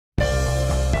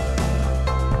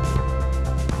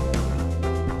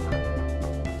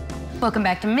Welcome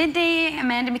back to Midday.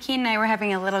 Amanda McKean and I were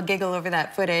having a little giggle over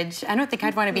that footage. I don't think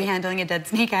I'd want to be handling a dead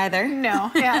snake either.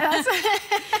 No, yeah.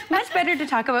 Much better to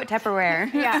talk about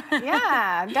Tupperware.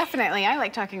 Yeah, definitely. I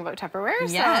like talking about Tupperware,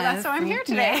 so that's why I'm here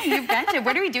today. Yeah, you betcha.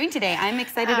 What are we doing today? I'm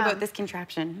excited about this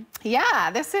contraption. Yeah,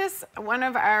 this is one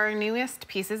of our newest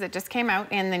pieces. It just came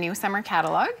out in the new summer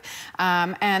catalog.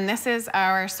 And this is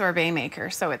our sorbet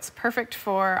maker. So it's perfect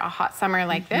for a hot summer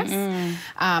like this.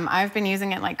 I've been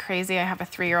using it like crazy. I have a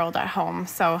 3-year-old at home,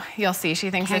 so you'll see she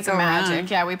thinks it's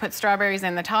magic. Yeah, we put strawberries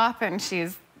in the top and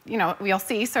she's, you know, we'll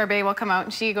see sorbet will come out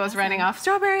and she goes running off,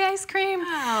 strawberry ice cream.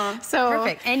 Oh, so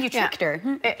perfect. And you tricked her.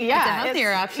 Yeah, it's a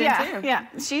healthier option too.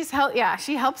 Yeah,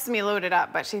 she helps me load it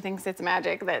up, but she thinks it's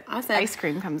magic that ice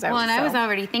cream comes out. Well, and I was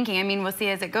already thinking, I mean, we'll see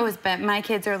as it goes, but my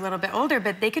kids are a little bit older,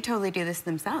 but they could totally do this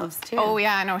themselves too. Oh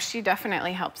yeah, no, she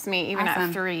definitely helps me even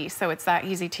at 3, so it's that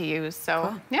easy to use.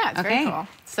 So yeah, it's very cool.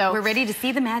 So we're ready to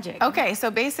see the magic. Okay, so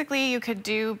basically you could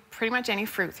do pretty much any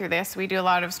fruit through this. We do a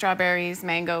lot of strawberries,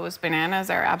 mangoes, bananas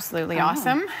are absolutely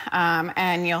awesome.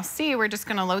 And you'll see we're just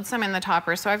gonna load some in the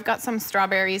topper. So I've got some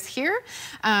strawberries here.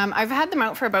 I've had them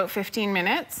out for about 15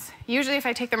 minutes. Usually if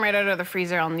I take them right out of the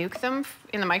freezer, I'll nuke them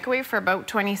in the microwave for about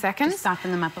 20 seconds. Just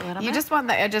soften them up a little bit. You just want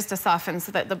the edges to soften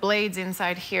so that the blades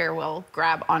inside here will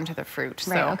grab onto the fruit.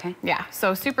 Right, so, okay. Yeah,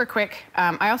 so super quick.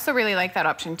 I also really like that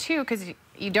option too, because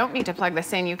you don't need to plug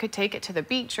this in. You could take it to the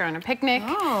beach or on a picnic.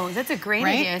 Oh, that's a great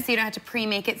idea. So you don't have to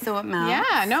pre-make it so it melts.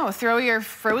 Yeah, no, throw your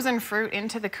frozen fruit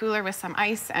into the cooler with some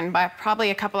ice, and by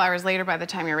probably a couple hours later, by the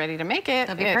time you're ready to make it,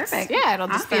 that'll be perfect. Yeah, it'll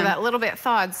just be that little bit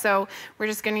thawed. So we're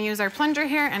just gonna use our plunger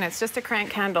here, and it's just a crank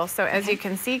candle. So as you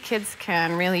can see, kids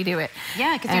can really do it.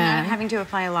 Yeah, because you're not having to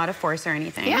apply a lot of force or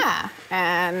anything. Yeah,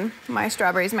 and my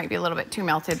strawberries might be a little bit too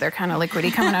melted. They're kind of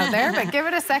liquidy coming out there, but give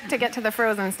it a sec to get to the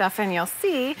frozen stuff, and you'll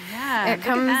see it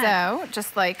comes out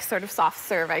just like sort of soft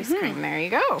serve ice cream. There you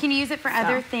go. Can you use it for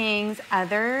other things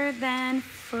other than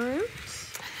fruit?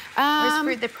 Or is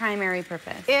fruit the primary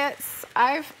purpose?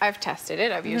 I've tested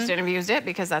it. I've used it and abused it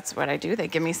because that's what I do. They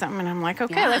give me something and I'm like,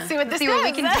 okay, let's see what this does. What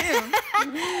we can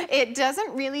do. It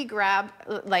doesn't really grab,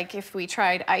 like if we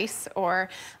tried ice or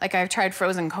like I've tried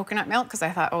frozen coconut milk because I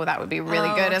thought, oh, that would be really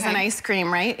good as an ice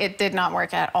cream, right? It did not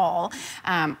work at all.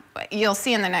 You'll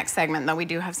see in the next segment, though, we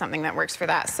do have something that works for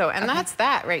that. So, and that's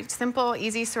that, right? Simple,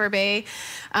 easy sorbet.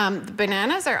 The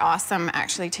bananas are awesome,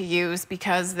 actually, to use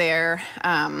because they're,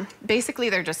 basically,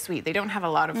 they're just sweet. They don't have a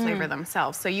lot of flavor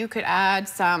themselves. So you could add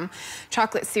some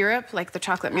chocolate syrup, like the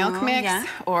chocolate milk mix,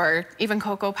 or even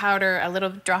cocoa powder, a little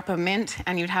drop of mint,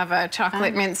 and you'd have a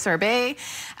chocolate mint sorbet.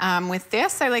 With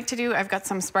this, I like to do, I've got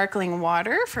some sparkling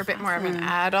water for a bit more of an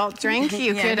adult drink.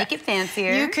 You could make it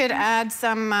fancier. You could add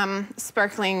some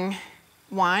sparkling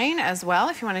wine as well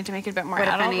if you wanted to make it a bit more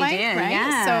adult-like, right?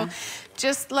 Yeah. So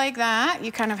just like that,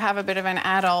 you kind of have a bit of an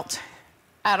adult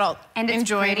and it's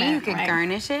enjoyment. Pretty. You could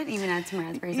garnish it, even add some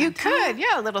raspberries on top. You could,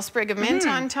 yeah, a little sprig of mint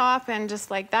on top, and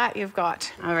just like that, you've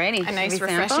got a nice,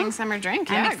 refreshing summer drink.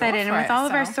 Yeah, I'm excited, and with all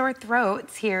of our sore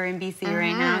throats here in BC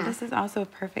right now, this is also a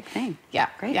perfect thing. Yeah,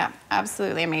 great. Yeah,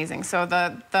 absolutely amazing. So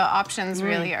the options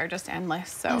really are just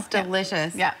endless. So it's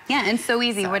delicious. Yeah, yeah, and so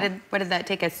easy. What did that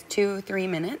take us? 2-3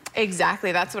 minutes?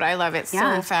 Exactly. That's what I love. It's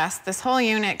so fast. This whole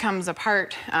unit comes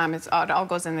apart. It all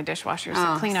goes in the dishwasher,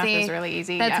 so cleanup is really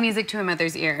easy. That's music to a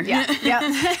mother's ear. Yeah,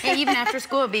 yeah. And even after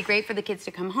school, it'd be great for the kids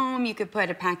to come home. You could put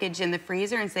a package in the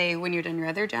freezer and say, when you're done your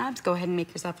other jobs, go ahead and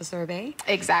make yourself a sorbet.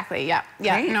 Exactly, yeah.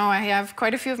 Yeah, no, I have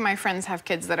quite a few of my friends have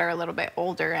kids that are a little bit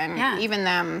older, and even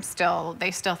them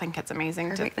they still think it's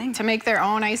amazing to make their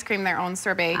own ice cream, their own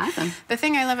sorbet. Awesome. The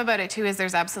thing I love about it too is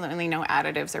there's absolutely no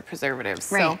additives or preservatives.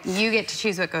 Right, so you get to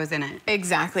choose what goes in it.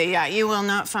 Exactly, yeah. You will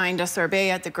not find a sorbet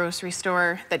at the grocery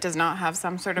store that does not have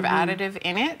some sort of additive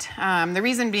in it. The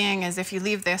reason being is if you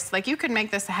leave this, like you could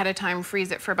make this ahead of time,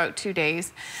 freeze it for about 2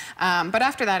 days. But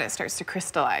after that, it starts to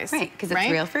crystallize. Right, because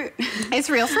it's real fruit. It's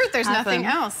real fruit. There's nothing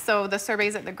else. So the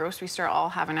sorbets at the grocery store all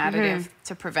have an additive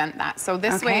to prevent that. So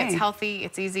this way, it's healthy,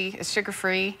 it's easy, it's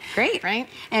sugar-free. Great. Right?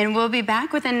 And we'll be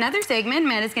back with another segment.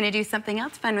 Matt is going to do something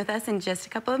else fun with us in just a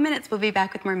couple of minutes. We'll be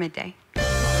back with more Midday.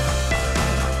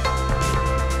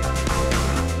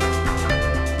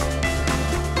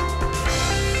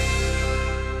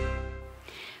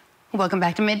 Welcome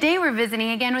back to Midday. We're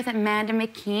visiting again with Amanda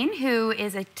McKean, who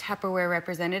is a Tupperware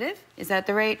representative. Is that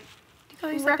the right?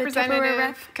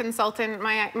 Representative, consultant.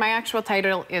 My actual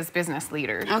title is business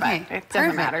leader. Okay, but it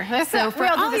doesn't matter. So for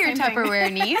all your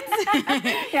Tupperware needs,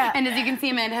 yeah. And as you can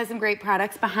see, Amanda has some great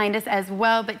products behind us as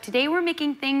well. But today we're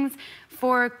making things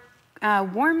for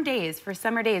warm days, for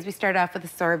summer days. We started off with a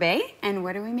sorbet, and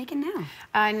what are we making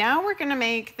now? Now we're gonna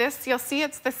make this, you'll see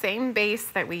it's the same base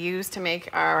that we use to make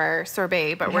our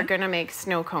sorbet, but we're gonna make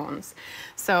snow cones.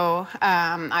 So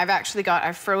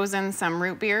I've frozen some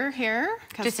root beer here.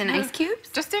 Just in ice cubes?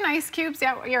 Just in ice cubes,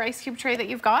 yeah, your ice cube tray that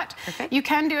you've got. Perfect. You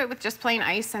can do it with just plain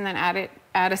ice and then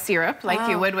add a syrup like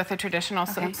you would with a traditional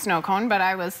snow cone, but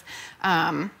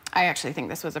I actually think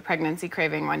this was a pregnancy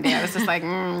craving one day. I was just like,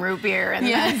 root beer. And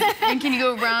and can you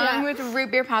go wrong with a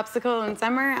root beer popsicle in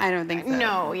summer? I don't think so.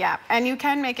 No, yeah. And you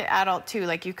can make it adult too.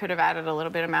 Like you could have added a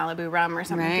little bit of Malibu rum or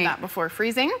something to that before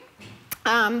freezing.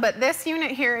 But this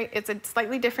unit here, it's a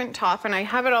slightly different top, and I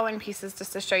have it all in pieces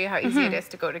just to show you how easy it is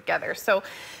to go together. So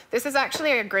this is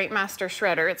actually a Great Master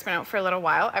shredder. It's been out for a little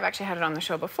while. I've actually had it on the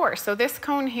show before. So this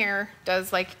cone here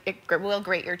does it will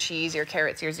grate your cheese, your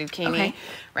carrots, your zucchini,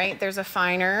 right? There's a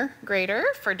finer grater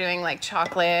for doing like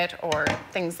chocolate or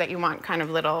things that you want kind of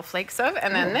little flakes of.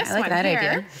 And then this one that here,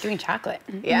 idea. Doing chocolate.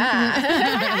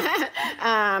 Yeah.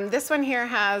 This one here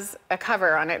has a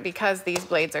cover on it because these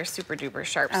blades are super duper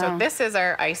sharp. So this is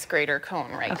our ice grater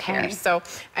cone right here. So,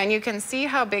 and you can see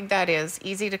how big that is,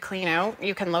 easy to clean out.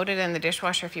 You can load it in the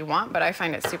dishwasher if you want, but I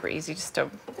find it super easy just to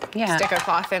stick a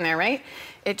cloth in there, right?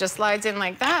 It just slides in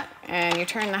like that, and you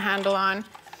turn the handle on.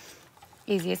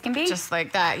 Easy as can be. Just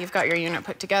like that, you've got your unit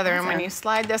put together. And when you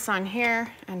slide this on here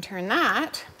and turn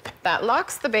that, that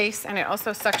locks the base, and it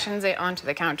also suctions it onto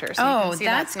the counter. So you can see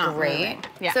that's not great. moving.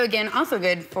 Yeah. So again, also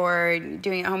good for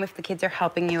doing it at home if the kids are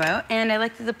helping you out. And I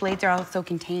like that the blades are also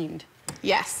contained.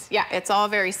 Yes, yeah, it's all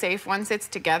very safe. Once it's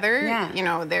together, you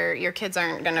know, your kids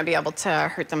aren't going to be able to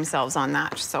hurt themselves on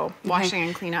that. So washing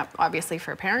and clean up, obviously,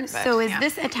 for a parent. But, so is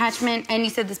this attachment, and you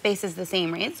said this base is the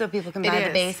same, right? So people can buy the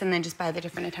base and then just buy the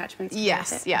different attachments?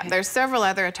 Yes, yeah. There's several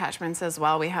other attachments as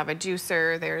well. We have a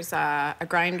juicer. There's a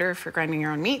grinder for grinding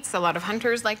your own meats. A lot of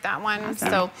hunters like that one. Awesome.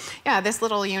 So, yeah, this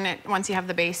little unit, once you have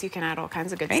the base, you can add all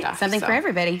kinds of good stuff. Something for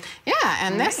everybody. Yeah,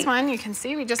 and this one, you can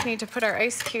see we just need to put our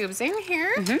ice cubes in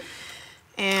here.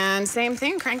 And same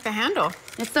thing, crank the handle.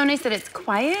 It's so nice that it's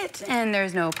quiet and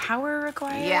there's no power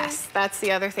required. Yes, that's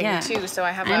the other thing too. So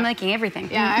I'm liking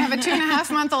everything. Yeah, I have a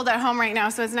 2.5-month-old at home right now,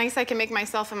 so it's nice I can make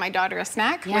myself and my daughter a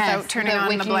snack without turning on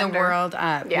the blender. Waking the world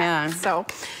up. Yeah. So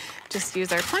just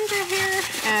use our plunger here,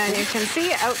 and you can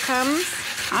see out comes.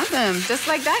 Awesome. Just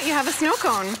like that, you have a snow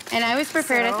cone. And I was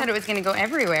prepared. I thought it was going to go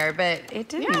everywhere, but it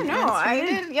didn't. Yeah, no, I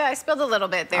did. Yeah, I spilled a little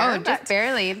bit there. Oh, just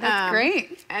barely. That's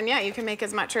great. And yeah, you can make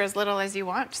as much or as little as you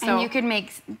want. So. And you could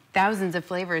make thousands of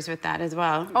flavors with that as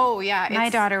well. Oh, yeah. My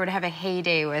daughter would have a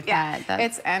heyday with that.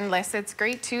 It's endless. It's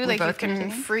great, too. Like, you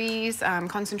can freeze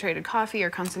concentrated coffee or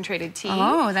concentrated tea.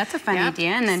 Oh, that's a fun idea.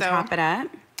 And then top it up.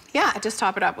 Yeah, just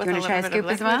top it up with a little bit of liquid. You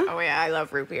want to try a scoop as well? Oh, yeah, I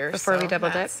love root beer. Before we double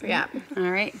dip? Yeah. All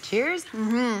right, cheers.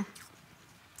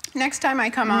 Next time I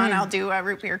come on, I'll do a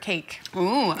root beer cake.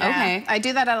 Ooh, okay. I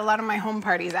do that at a lot of my home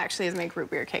parties, actually, is make root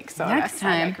beer cakes. So next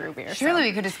time, I like root beer. Surely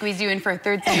we could have squeezed you in for a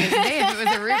third segment today if it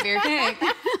was a root beer cake.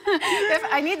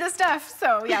 I need the stuff,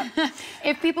 so yeah.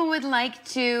 If people would like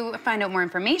to find out more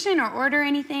information or order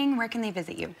anything, where can they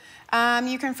visit you?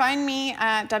 You can find me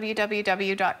at www.twmom.ca,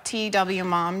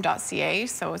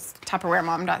 so it's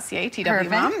tupperwaremom.ca,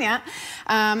 twmom, yeah.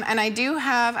 And I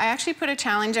actually put a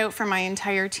challenge out for my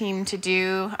entire team to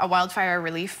do a wildfire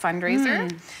relief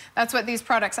fundraiser. That's what these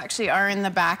products actually are in the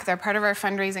back. They're part of our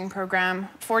fundraising program.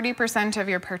 40% of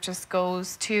your purchase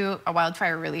goes to a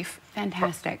wildfire relief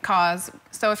cause.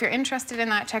 So if you're interested in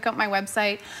that, check out my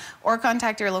website or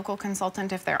contact your local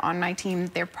consultant if they're on my team.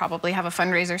 They probably have a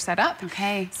fundraiser set up.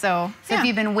 Okay. So if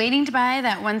you've been waiting to buy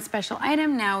that one special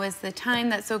item, now is the time.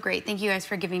 That's so great. Thank you guys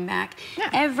for giving back.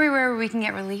 Everywhere we can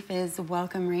get relief is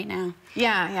welcome right now.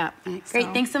 Yeah.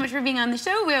 Great. Thanks so much for being on the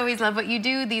show. We always love what you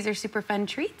do. These are super fun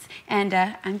treats, and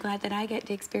I'm glad that I get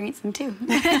to experience them too.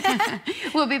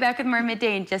 We'll be back with more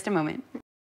Midday in just a moment.